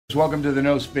Welcome to the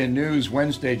No Spin News,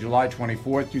 Wednesday, July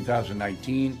 24th,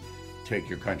 2019. Take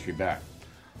your country back.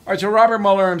 All right, so Robert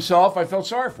Mueller himself, I felt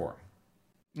sorry for him.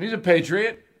 He's a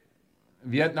patriot,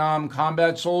 Vietnam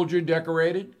combat soldier,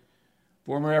 decorated,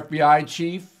 former FBI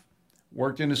chief,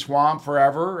 worked in the swamp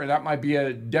forever, and that might be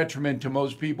a detriment to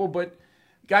most people, but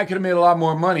the guy could have made a lot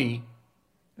more money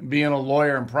being a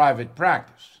lawyer in private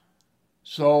practice.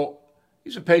 So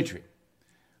he's a patriot.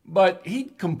 But he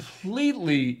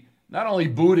completely not only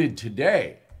booted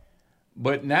today,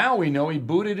 but now we know he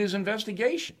booted his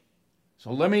investigation.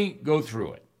 So let me go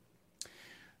through it.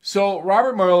 So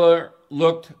Robert Mueller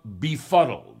looked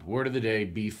befuddled. Word of the day,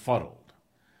 befuddled.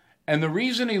 And the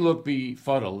reason he looked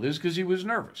befuddled is because he was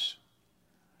nervous.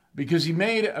 Because he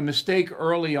made a mistake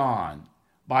early on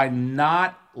by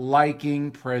not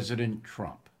liking President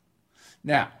Trump.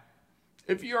 Now,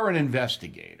 if you're an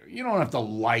investigator, you don't have to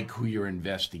like who you're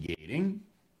investigating.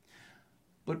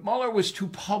 But Mueller was too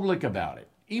public about it.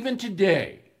 Even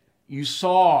today, you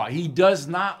saw he does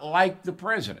not like the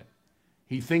president.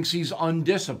 He thinks he's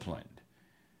undisciplined.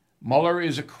 Mueller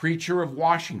is a creature of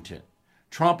Washington.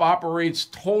 Trump operates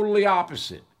totally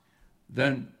opposite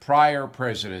than prior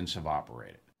presidents have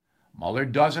operated. Mueller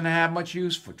doesn't have much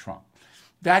use for Trump.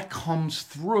 That comes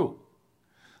through.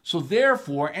 So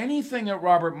therefore, anything that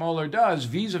Robert Mueller does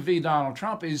vis-a-vis Donald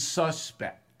Trump is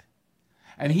suspect.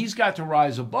 And he's got to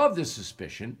rise above this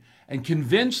suspicion and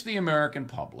convince the American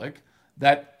public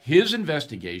that his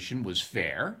investigation was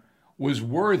fair, was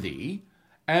worthy,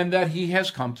 and that he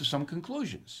has come to some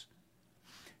conclusions.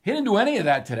 He didn't do any of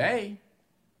that today.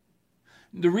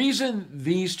 The reason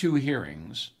these two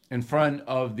hearings in front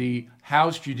of the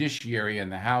House Judiciary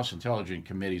and the House Intelligence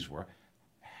Committees were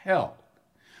held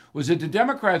was that the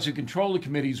Democrats who control the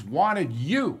committees wanted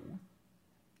you,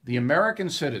 the American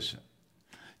citizen,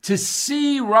 to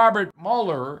see Robert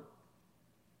Mueller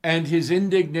and his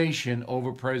indignation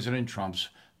over President Trump's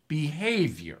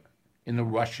behavior in the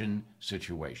Russian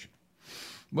situation.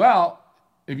 Well,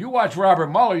 if you watch Robert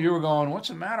Mueller, you were going, what's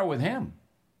the matter with him?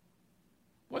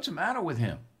 What's the matter with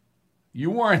him?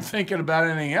 You weren't thinking about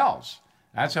anything else.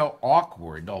 That's how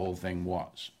awkward the whole thing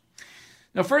was.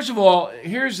 Now, first of all,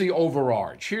 here's the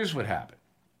overarch. Here's what happened.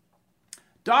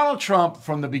 Donald Trump,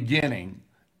 from the beginning,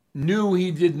 knew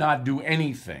he did not do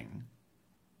anything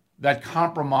that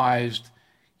compromised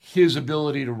his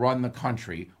ability to run the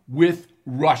country with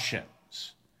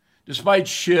Russians. Despite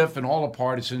Schiff and all the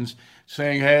partisans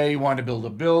saying, hey, he wanted to build a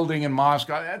building in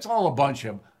Moscow, that's all a bunch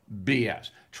of BS.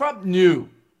 Trump knew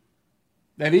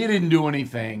that he didn't do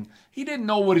anything. He didn't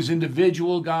know what his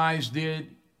individual guys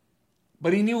did,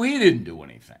 but he knew he didn't do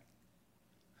anything.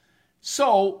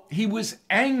 So he was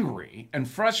angry and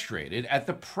frustrated at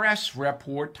the press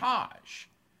reportage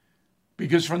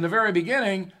because from the very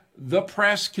beginning, the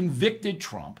press convicted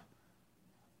Trump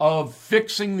of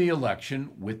fixing the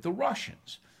election with the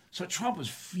Russians. So Trump was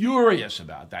furious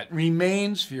about that,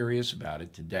 remains furious about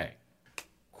it today.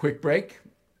 Quick break,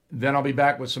 then I'll be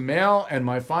back with some mail and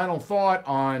my final thought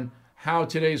on how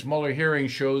today's Mueller hearing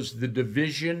shows the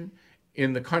division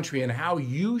in the country and how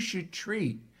you should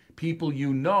treat people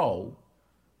you know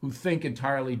who think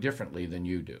entirely differently than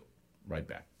you do. Right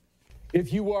back.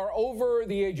 If you are over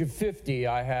the age of 50,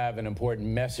 I have an important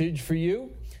message for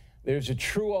you. There's a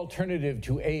true alternative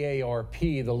to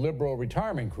AARP, the liberal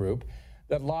retirement group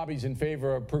that lobbies in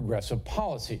favor of progressive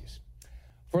policies.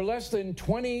 For less than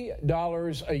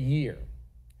 $20 a year,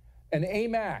 an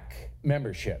AMAC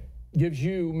membership gives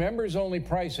you members-only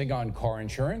pricing on car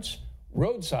insurance,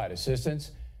 roadside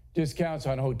assistance, discounts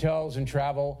on hotels and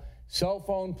travel, cell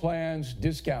phone plans,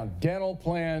 discount dental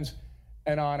plans,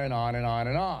 and on and on and on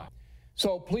and on.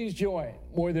 So please join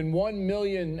more than 1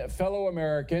 million fellow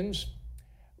Americans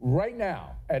right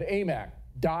now at amac.us.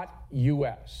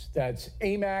 That's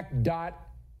amac.us.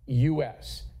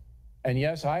 And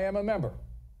yes, I am a member.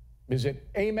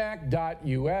 Visit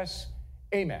amac.us,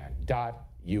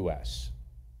 amac.us.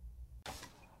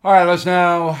 All right, let's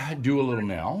now do a little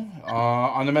mail.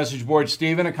 On the message board,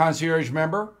 Stephen, a concierge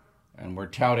member, and we're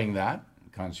touting that,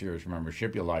 concierge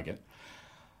membership, you'll like it.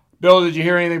 Bill, did you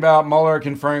hear anything about Mueller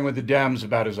conferring with the Dems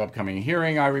about his upcoming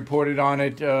hearing? I reported on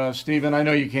it. Stephen, I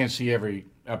know you can't see every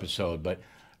episode, but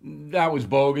that was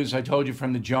bogus. I told you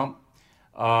from the jump.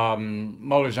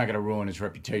 Mueller's not going to ruin his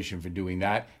reputation for doing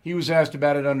that. He was asked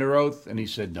about it under oath, and he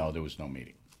said no, there was no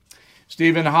meeting.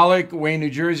 Stephen Hollick, Wayne, New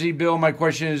Jersey. Bill, my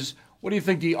question is, what do you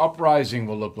think the uprising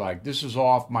will look like? This is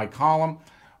off my column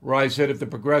where I said if the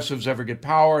progressives ever get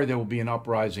power, there will be an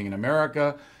uprising in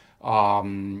America.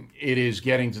 It is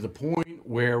getting to the point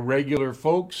where regular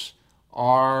folks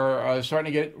are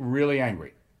starting to get really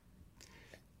angry.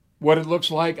 What it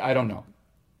looks like, I don't know.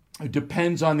 It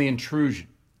depends on the intrusion.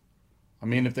 I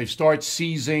mean, if they start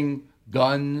seizing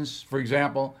guns, for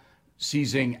example,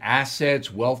 seizing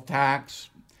assets, wealth tax,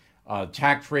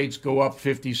 tax rates go up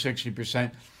 50,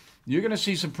 60%, you're going to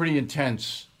see some pretty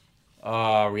intense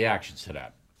reactions to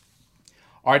that.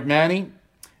 Art Manny,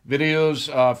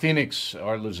 videos,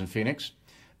 Art lives in Phoenix.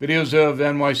 Videos of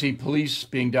NYC police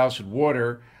being doused with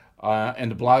water, and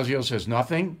de Blasio says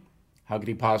nothing. How could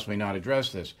he possibly not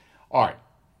address this? Art,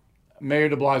 Mayor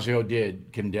de Blasio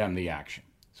did condemn the action.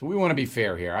 So we want to be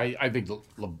fair here. I think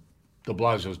de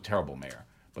Blasio is a terrible mayor,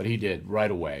 but he did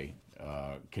right away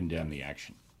condemn the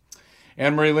action.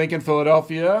 Anne Marie Lincoln,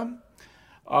 Philadelphia.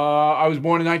 I was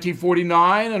born in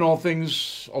 1949, and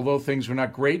although things were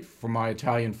not great for my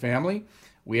Italian family,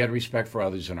 we had respect for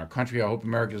others in our country. I hope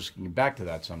America's can get back to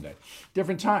that someday.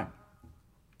 Different time.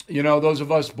 You know, those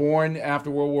of us born after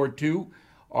World War II,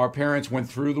 our parents went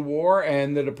through the war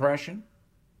and the Depression.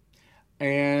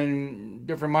 And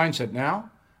different mindset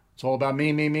now. It's all about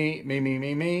me, me, me, me, me,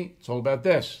 me, me. It's all about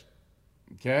this.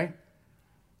 Okay?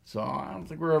 So I don't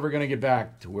think we're ever going to get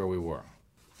back to where we were.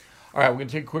 All right, we're going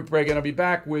to take a quick break, and I'll be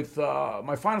back with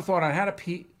my final thought on how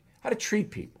to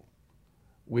treat people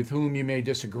with whom you may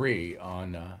disagree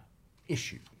on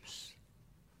issues.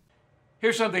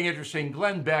 Here's something interesting.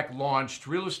 Glenn Beck launched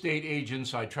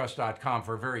realestateagentsitrust.com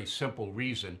for a very simple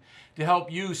reason, to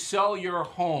help you sell your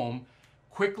home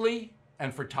quickly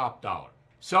and for top dollar.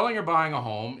 Selling or buying a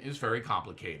home is very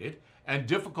complicated and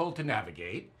difficult to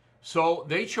navigate, so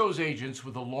they chose agents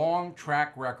with a long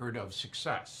track record of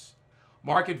success.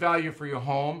 Market value for your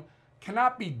home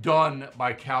cannot be done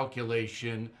by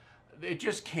calculation. It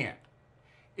just can't.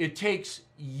 It takes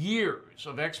years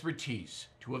of expertise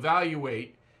to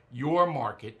evaluate your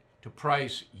market, to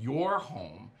price your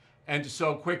home, and to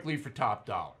sell quickly for top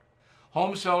dollar.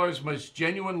 Home sellers must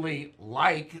genuinely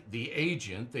like the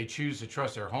agent they choose to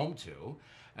trust their home to,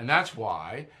 and that's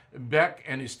why Beck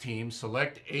and his team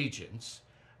select agents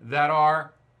that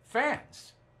are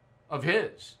fans of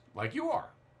his, like you are.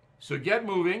 So get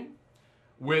moving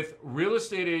with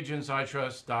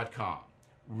realestateagentsitrust.com.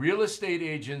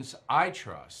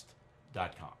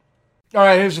 realestateagentsitrust.com. All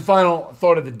right, here's the final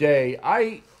thought of the day.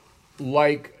 I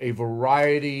like a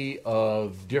variety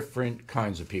of different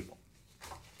kinds of people.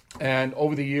 And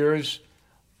over the years,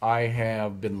 I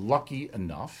have been lucky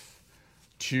enough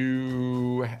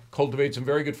to cultivate some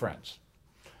very good friends.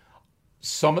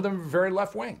 Some of them are very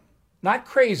left-wing. Not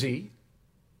crazy,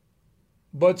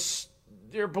 but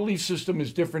their belief system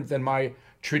is different than my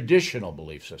traditional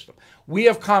belief system. We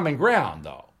have common ground,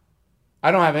 though.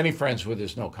 I don't have any friends where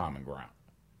there's no common ground.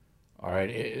 All right?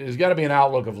 There's got to be an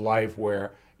outlook of life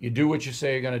where you do what you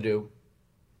say you're going to do.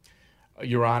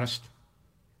 You're honest.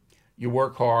 You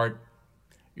work hard.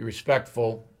 You're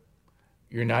respectful.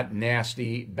 You're not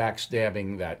nasty,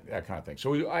 backstabbing, that kind of thing.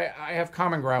 So I have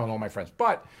common ground with all my friends.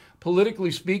 But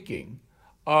politically speaking,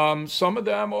 some of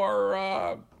them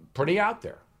are pretty out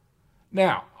there.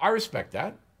 Now, I respect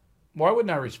that. Why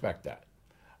wouldn't I respect that?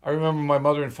 I remember my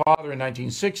mother and father in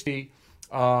 1960.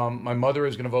 My mother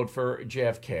is going to vote for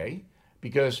JFK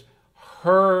because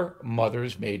her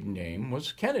mother's maiden name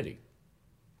was Kennedy.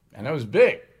 And that was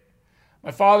big.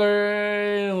 My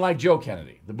father didn't like Joe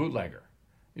Kennedy, the bootlegger.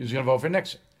 He was going to vote for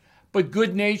Nixon. But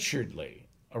good-naturedly,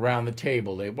 around the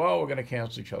table, we're going to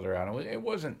cancel each other out. It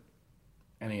wasn't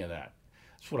any of that.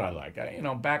 That's what I like.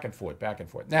 Back and forth, back and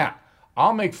forth. Now,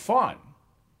 I'll make fun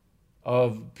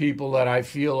of people that I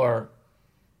feel are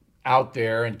out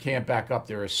there and can't back up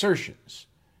their assertions.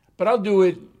 But I'll do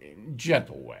it in a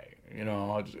gentle way.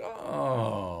 I'll just,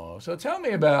 so tell me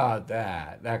about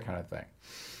that kind of thing.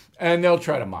 And they'll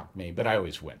try to mock me, but I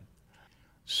always win.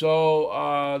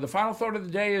 So the final thought of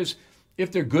the day is,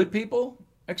 if they're good people,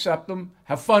 accept them,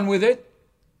 have fun with it,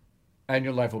 and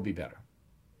your life will be better.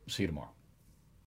 See you tomorrow.